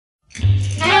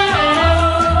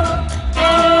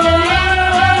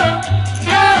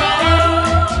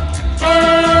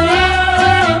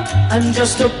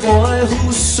just a boy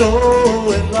who's so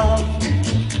in love.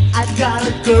 I've got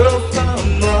a girl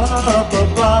from up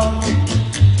above.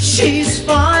 She's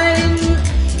fine,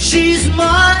 she's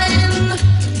mine.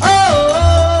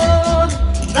 Oh,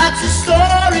 that's the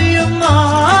story of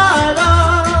my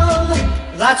love.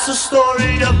 That's the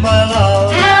story of my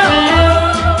love.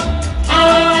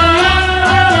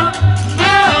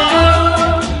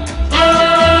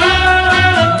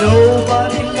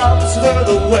 Nobody loves her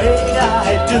the way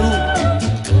I do.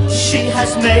 She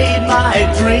has made my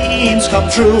dreams come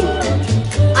true.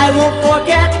 I won't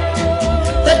forget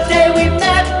the day we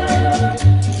met.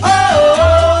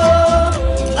 Oh,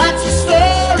 that's the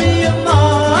story of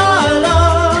my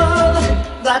love.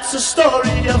 That's the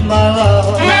story of my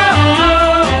love.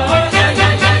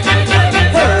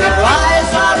 Her eyes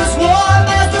are as warm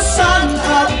as the sun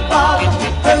above.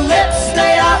 Her lips,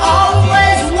 they are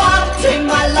always wanting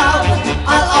my love.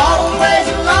 I'll always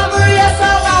love her, yes,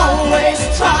 I'll always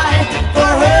try.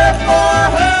 For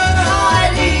her,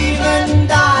 I'd even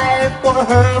die. For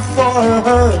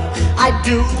her, I'd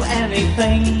do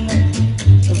anything.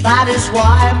 That is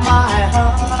why my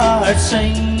heart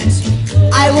sings.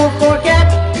 I won't forget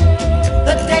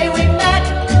the day we met.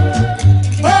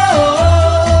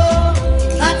 Oh,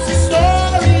 that's the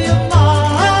story of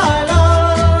my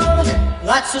love.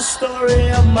 That's the story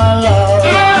of my love.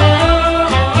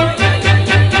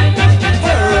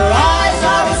 Her eyes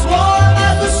are as warm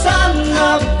as the sun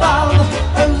above.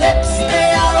 Her lips, they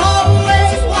are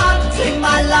always wanting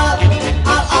my love.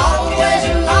 I'll always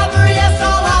love her, yes,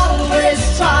 I'll always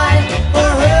try. For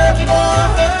her,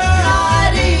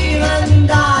 I'd even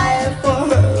die.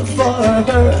 For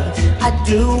her, I'd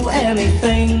do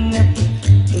anything.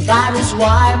 That is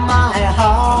why my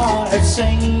heart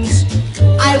sings.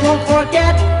 I won't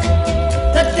forget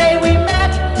the day we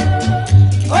met.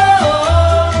 Oh,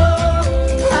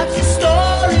 that's the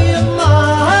story of my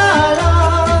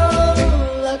love.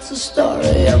 That's the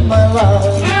story of my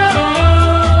love.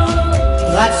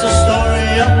 That's the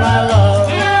story of my love.